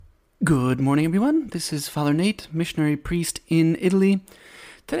Good morning, everyone. This is Father Nate, missionary priest in Italy.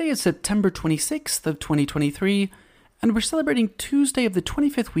 Today is September 26th of 2023, and we're celebrating Tuesday of the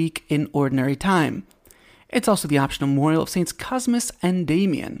 25th week in Ordinary Time. It's also the optional memorial of Saints Cosmas and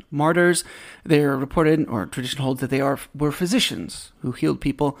Damian, martyrs. They're reported, or tradition holds that they were physicians who healed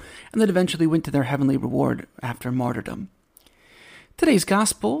people and that eventually went to their heavenly reward after martyrdom. Today's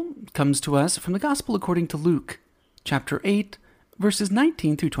gospel comes to us from the Gospel according to Luke, chapter 8, verses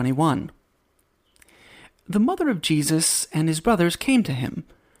 19 through 21. The mother of Jesus and his brothers came to him,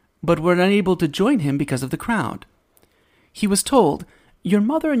 but were unable to join him because of the crowd. He was told, "Your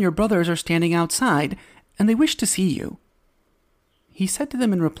mother and your brothers are standing outside, and they wish to see you." He said to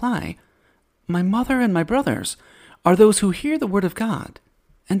them in reply, "My mother and my brothers are those who hear the word of God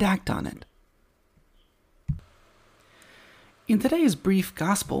and act on it." In today's brief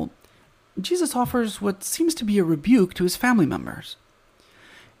gospel, Jesus offers what seems to be a rebuke to his family members.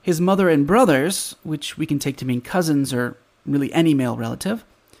 His mother and brothers, which we can take to mean cousins or really any male relative,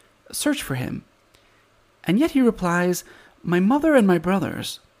 search for him. And yet he replies, "My mother and my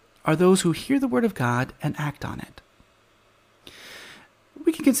brothers are those who hear the word of God and act on it."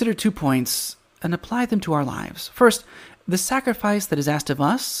 We can consider 2 points and apply them to our lives. First, the sacrifice that is asked of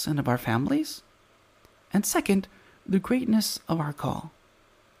us and of our families. And second, the greatness of our call.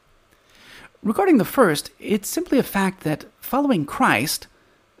 Regarding the first, it's simply a fact that following Christ,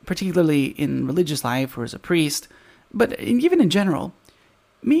 particularly in religious life or as a priest, but even in general,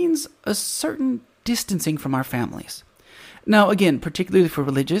 means a certain distancing from our families. Now, again, particularly for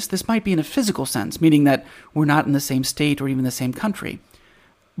religious, this might be in a physical sense, meaning that we're not in the same state or even the same country.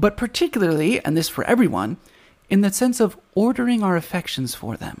 But particularly, and this for everyone, in the sense of ordering our affections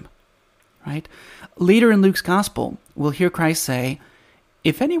for them, right? Later in Luke's gospel, we'll hear Christ say,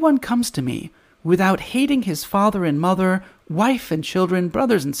 "If anyone comes to me without hating his father and mother, wife and children,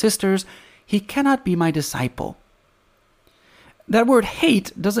 brothers and sisters, he cannot be my disciple." That word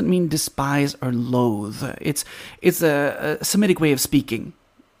hate doesn't mean despise or loathe. It's a Semitic way of speaking,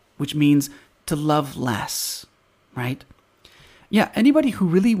 which means to love less, right? Yeah, anybody who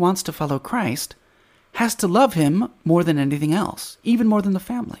really wants to follow Christ has to love him more than anything else, even more than the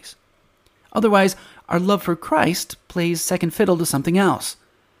families. Otherwise, our love for Christ plays second fiddle to something else,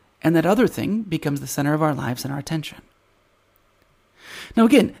 and that other thing becomes the center of our lives and our attention. Now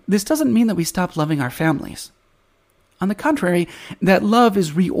again, this doesn't mean that we stop loving our families. On the contrary, that love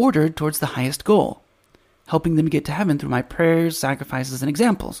is reordered towards the highest goal, helping them get to heaven through my prayers, sacrifices, and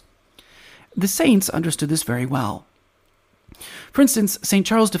examples. The saints understood this very well. For instance, St.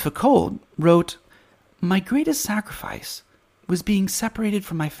 Charles de Foucauld wrote, "My greatest sacrifice was being separated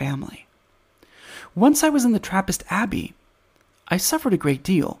from my family. Once I was in the Trappist abbey, I suffered a great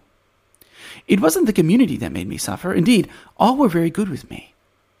deal. It wasn't the community that made me suffer. Indeed, all were very good with me.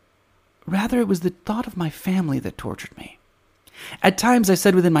 Rather, it was the thought of my family that tortured me. At times I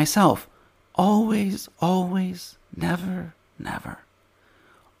said within myself, always, always, never, never.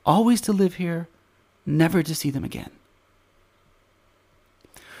 Always to live here, never to see them again."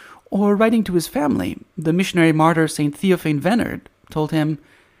 Or writing to his family, the missionary martyr St. Theophane Venard told him,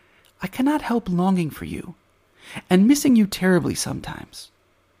 "I cannot help longing for you, and missing you terribly sometimes.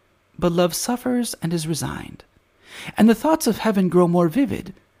 But love suffers and is resigned, and the thoughts of heaven grow more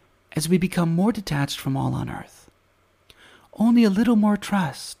vivid as we become more detached from all on earth. Only a little more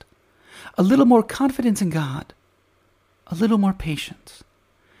trust, a little more confidence in God, a little more patience,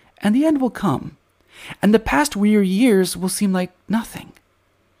 and the end will come, and the past weary years will seem like nothing.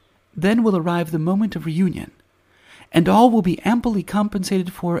 Then will arrive the moment of reunion, and all will be amply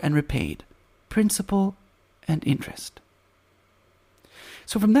compensated for and repaid, principal and interest."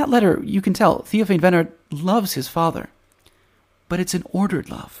 So from that letter, you can tell Theophane Venard loves his father, but it's an ordered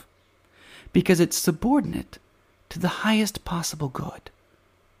love, because it's subordinate to the highest possible good,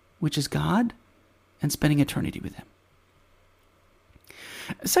 which is God and spending eternity with him.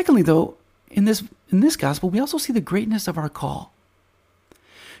 Secondly, though, in this gospel, we also see the greatness of our call.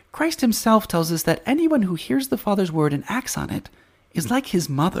 Christ himself tells us that anyone who hears the Father's word and acts on it is like his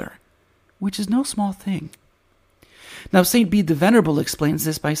mother, which is no small thing. Now, St. Bede the Venerable explains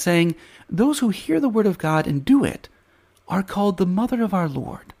this by saying, "Those who hear the word of God and do it are called the mother of our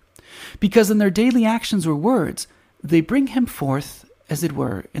Lord, because in their daily actions or words, they bring him forth, as it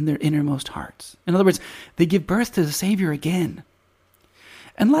were, in their innermost hearts." In other words, they give birth to the Savior again.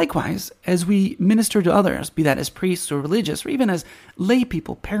 And likewise, as we minister to others, be that as priests or religious, or even as lay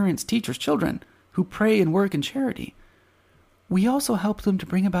people, parents, teachers, children, who pray and work in charity, we also help them to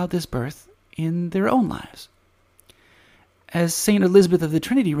bring about this birth in their own lives. As St. Elizabeth of the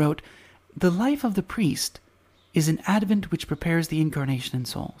Trinity wrote, "The life of the priest is an advent which prepares the incarnation in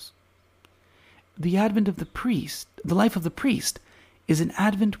souls." the advent of the priest, the life of the priest, is an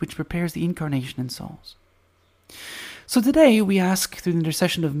advent which prepares the incarnation in souls. So today we ask, through the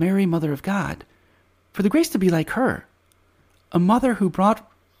intercession of Mary, Mother of God, for the grace to be like her, a mother who brought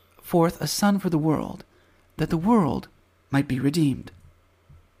forth a son for the world, that the world might be redeemed.